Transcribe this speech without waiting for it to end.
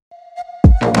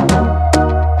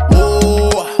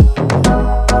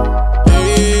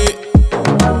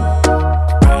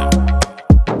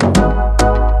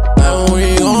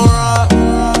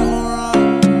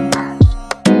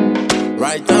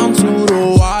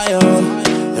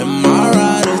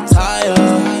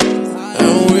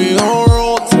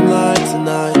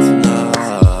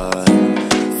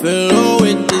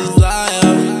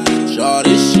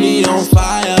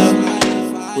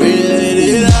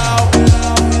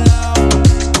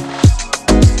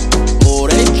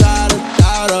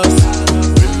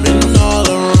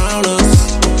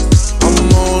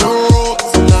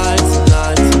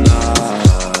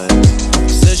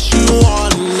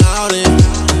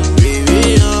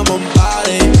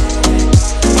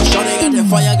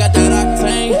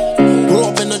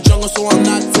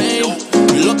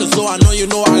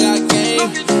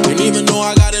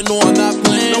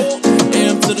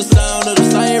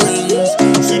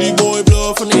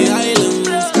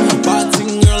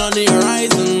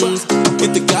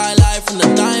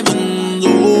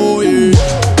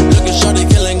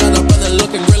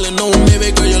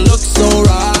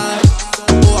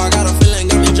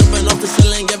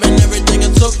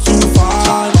look too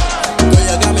fine. Girl,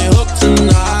 you got me hooked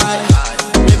tonight.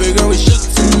 Baby girl, we shook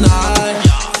tonight.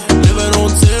 Never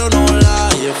don't tell no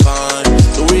lie, you're fine.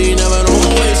 So we never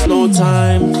don't waste no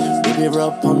time. Baby,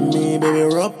 rub on me, baby,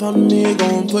 rub on me.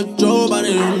 Gon' put your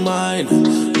body on mine.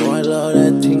 No, I love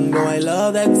that thing, no, I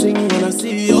love that thing. When I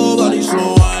see your body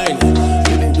slow wine.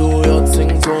 Baby, do your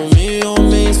thing, to me, on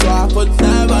me. So I put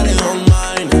that body on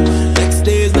mine. Next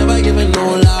day's never giving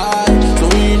no lie. So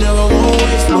we never gon'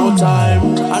 waste no time.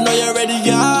 I know you're ready,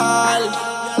 y'all.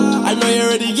 I know you're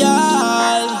ready,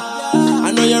 y'all.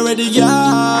 I know you're ready,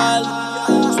 y'all.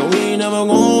 So we never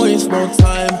gon' waste no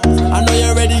time. I know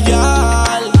you're ready,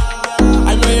 y'all.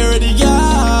 I know you're ready,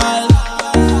 y'all.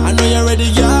 I know you're ready,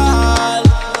 y'all.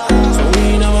 So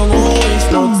we never gon'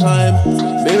 waste no time.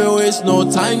 Baby, waste no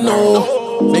time,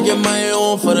 no. Make it my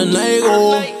own for the night,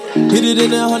 oh. Hit it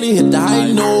in the honey, hit the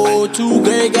high note. Too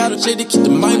great, got a shade to keep the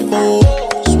mindful.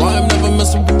 That's why I'm never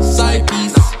messing with the side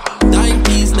piece. Dime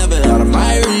piece, never out of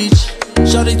my reach.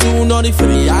 Shawty too naughty for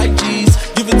the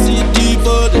IGs. Give it to you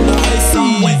deeper than the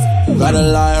icy. Gotta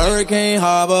lie, Hurricane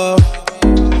Harbor.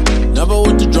 Never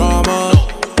with the drama.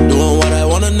 Doing what I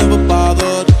wanna, never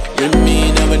bothered. With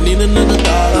me, never need another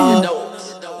dollar.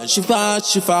 And she fine,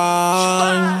 she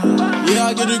fine. Yeah,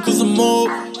 I get it cause I'm up.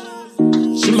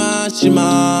 She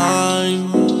mine.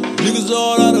 Niggas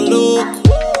all out of look.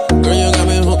 Girl, you got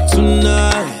me hooked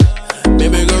tonight.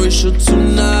 Baby girl, we should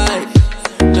tonight.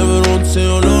 Never don't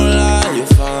tell no lie, you're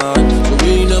fine. So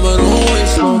we never don't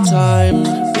waste no time.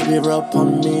 Baby, rub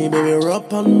on me, baby,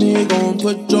 rub on me. Gon'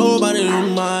 put your body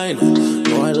on mine.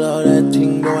 No, I love that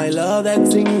thing, no, I love that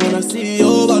thing. When I see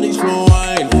your body slow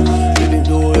wine. Baby,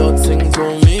 do your thing,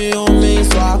 to me, on me.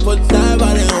 So I put that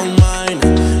body on mine.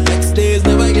 Next day's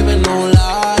never giving no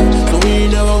lie. So we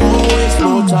never gon' waste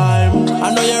no time.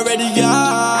 I know you're ready,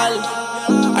 y'all.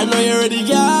 I know you're ready,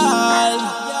 y'all.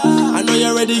 I know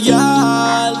you're ready,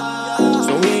 y'all.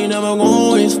 So we never gon'